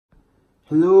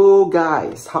Hello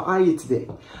guys, how are you today?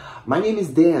 My name is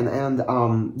Dan and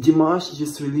Dimash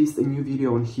just released a new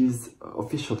video on his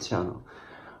official channel,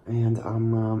 and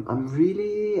I'm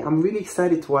really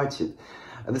excited to watch it.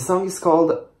 The song is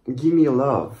called "Give Me Your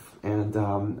Love," and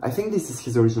I think this is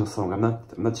his original song. I'm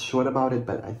not sure about it,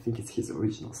 but I think it's his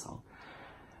original song.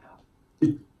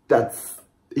 That's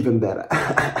even better.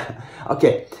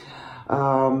 Okay,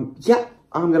 yeah.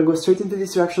 I'm gonna go straight into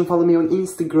this reaction. Follow me on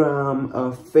Instagram,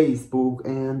 Facebook,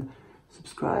 and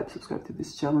subscribe to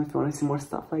this channel if you want to see more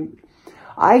stuff like this.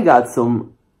 I got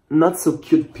some not so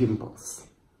cute pimples.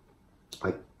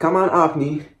 Like, come on,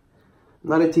 acne. I'm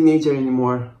not a teenager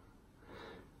anymore.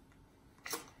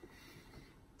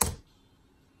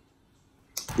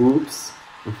 Oops.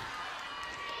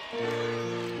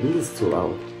 This is too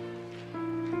loud.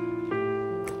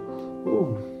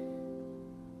 Ooh.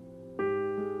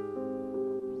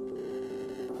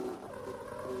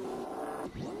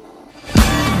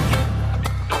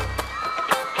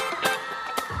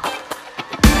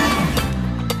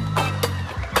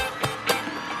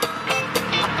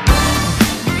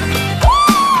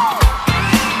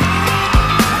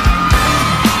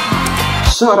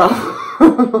 Shut up!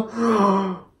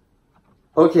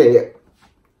 Okay,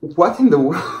 what in the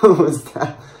world was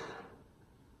that?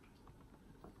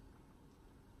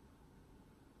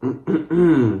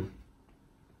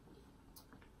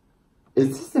 Is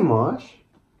this Dimash?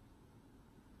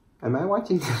 Am I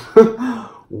watching?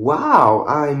 Wow,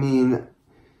 I mean,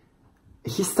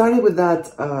 he started with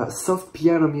that soft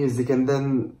piano music and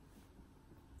then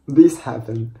this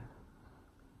happened.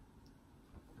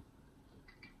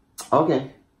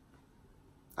 Okay,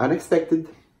 unexpected,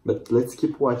 but let's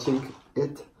keep watching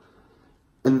it.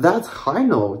 And that high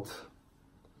note,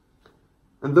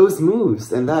 and those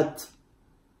moves, and that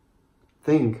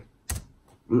thing.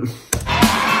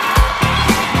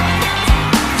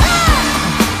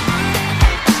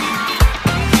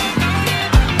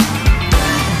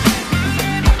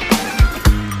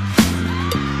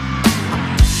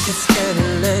 It's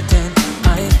getting late and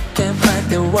I can't find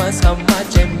the words how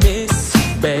much I miss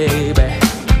you, baby.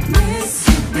 Miss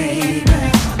you, baby.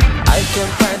 I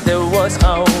can't find the words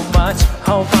how much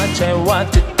I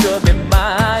want you to be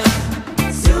mine.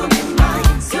 To be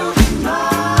mine, to be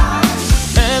mine.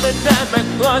 Every time I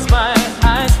close my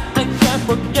eyes, I can't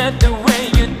forget the way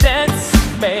you dance,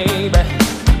 baby.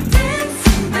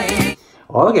 Dancing, baby.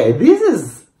 Okay, this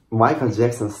is Michael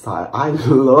Jackson style. I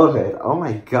love it. Oh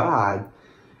my god.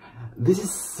 This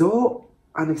is so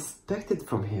unexpected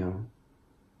from him.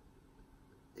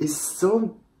 It's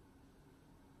so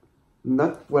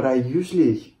not what I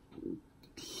usually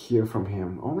hear from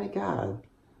him. Oh my god.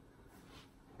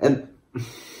 And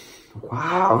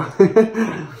wow.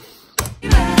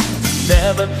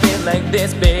 Never been like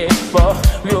this before.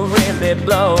 You really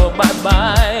blow my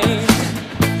mind.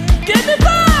 Get the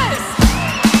buzz!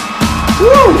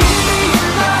 Woo!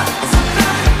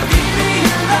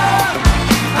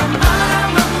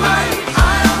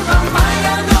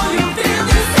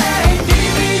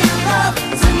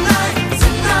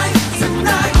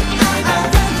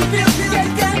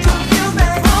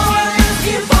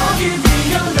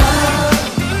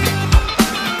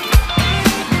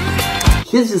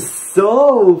 He's just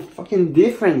so fucking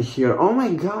different here. Oh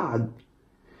my god.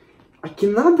 I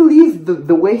cannot believe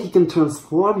the way he can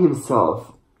transform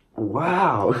himself.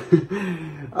 Wow.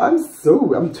 I'm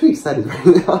too excited right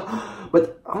now.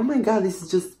 But oh my god, this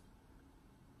is just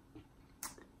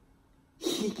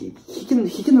he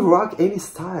can rock any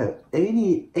style.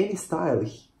 Any style.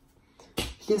 He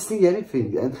can sing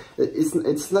anything, and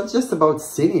it's not just about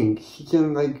singing. He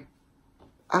can like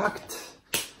act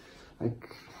like,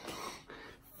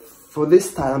 for this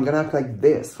style, I'm gonna act like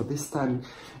this. For this time,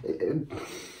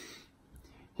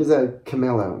 he's a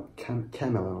chameleon.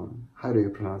 Chameleon. How do you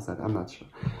pronounce that? I'm not sure.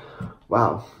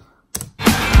 Wow.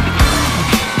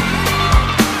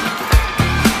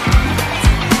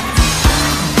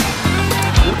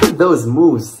 Look at those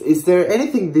moves. Is there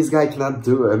anything this guy cannot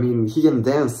do? I mean, he can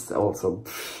dance also.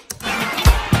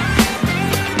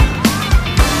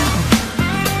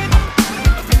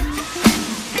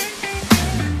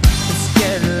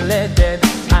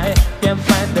 I can't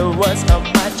find the words how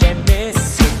much I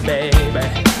miss you, baby.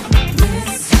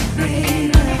 Miss you,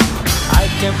 baby. I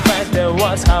can't find the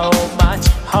words how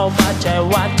much I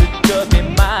want you to be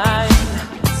mine.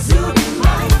 To be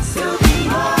mine, to be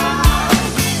mine.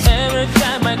 Every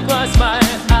time I close my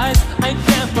eyes, I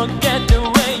can't forget the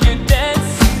way you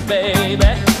dance,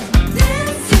 baby.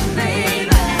 Dancing,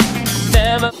 baby.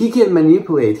 Never. He can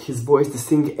manipulate his voice to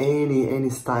sing any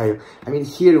style. I mean,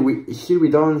 here we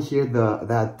don't hear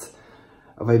that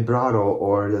vibrato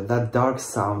or that dark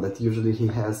sound that usually he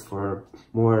has for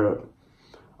more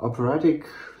operatic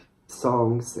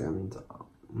songs, and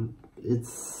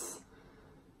it's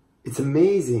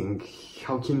amazing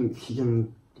how he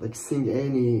can like sing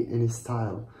any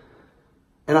style.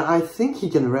 And I think he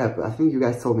can rap. I think you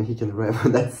guys told me he can rap.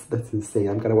 That's insane.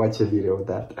 I'm gonna watch a video of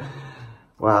that.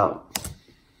 Wow.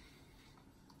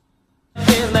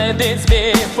 Been like this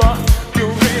before, you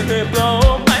really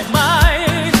blow my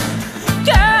mind.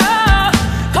 Yeah,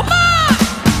 come on.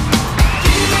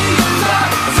 Give me your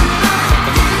love tonight.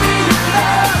 Give me your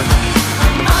love.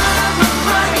 I'm out of my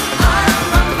mind. Out of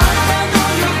my mind. I know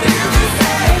you feel the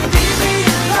same. Give me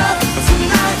your love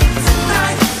tonight,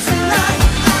 tonight, tonight.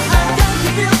 I got to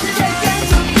feel the day, can't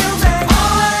you feel me?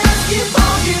 All I ask you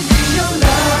for, give me your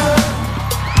love.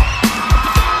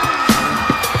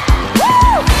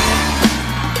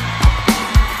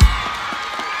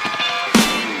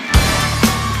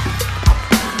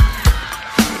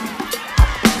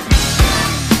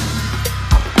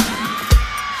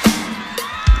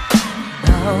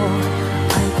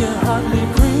 I can hardly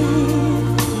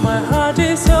breathe. My heart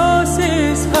is yours,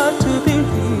 it's hard to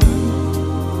believe.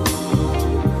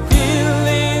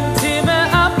 Feeling timid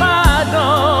apart, no.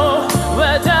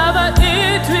 Whatever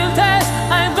it will take,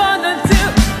 I'm gonna do.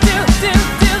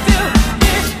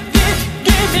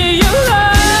 Give me your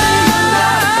love.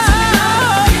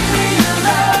 Give me your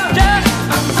love. Yeah.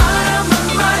 I'm out of my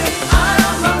mind, out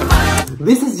of my mind.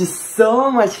 This is just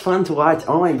so much fun to watch.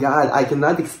 Oh my god, I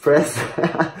cannot express.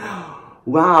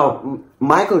 Wow,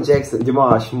 Michael Jackson,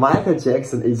 Dimash, Michael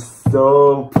Jackson is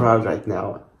so proud right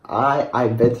now. I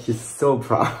bet he's so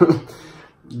proud.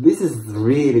 This is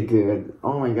really good.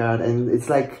 Oh my god, and it's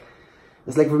like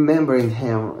remembering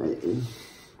him.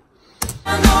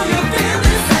 I know you feel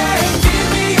the same. Give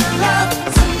me your love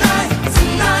tonight,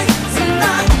 tonight,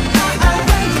 tonight. I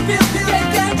want to feel the way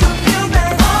that you feel me.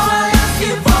 All I ask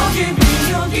you for, give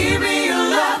me your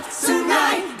love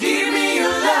tonight. Give me your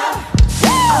love.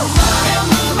 I am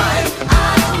mine.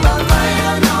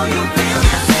 I know you feel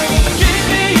the same. Give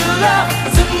me your love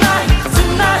tonight,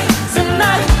 tonight,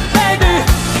 tonight, baby.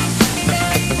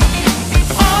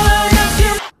 All I ask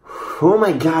you. Oh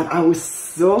my god, I was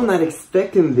so not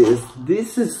expecting this.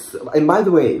 This is, and by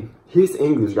the way, his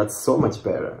English got so much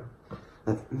better.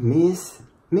 That miss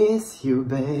you,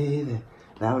 baby.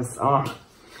 That was,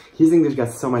 his English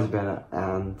got so much better,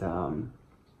 and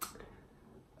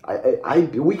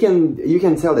you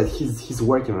can tell that he's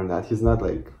working on that. He's not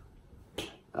like,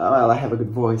 oh, well, I have a good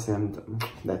voice and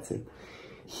that's it.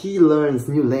 He learns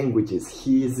new languages.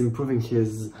 He is improving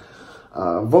his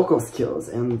vocal skills,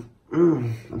 and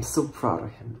I'm so proud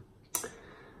of him.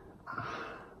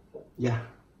 Yeah,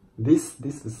 this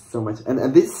was so much,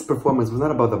 and this performance was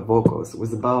not about the vocals. It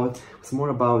was more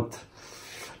about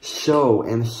show,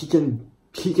 and he can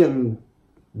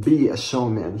be a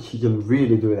showman. He can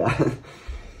really do that.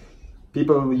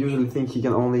 People usually think he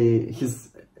can only,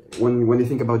 when you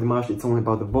think about Dimash, it's only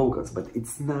about the vocals, but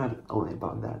it's not only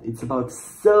about that. It's about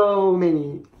so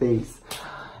many things.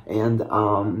 And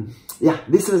yeah,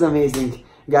 this was amazing.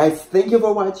 Guys, thank you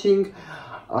for watching.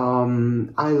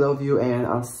 I love you, and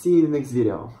I'll see you in the next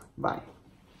video. Bye.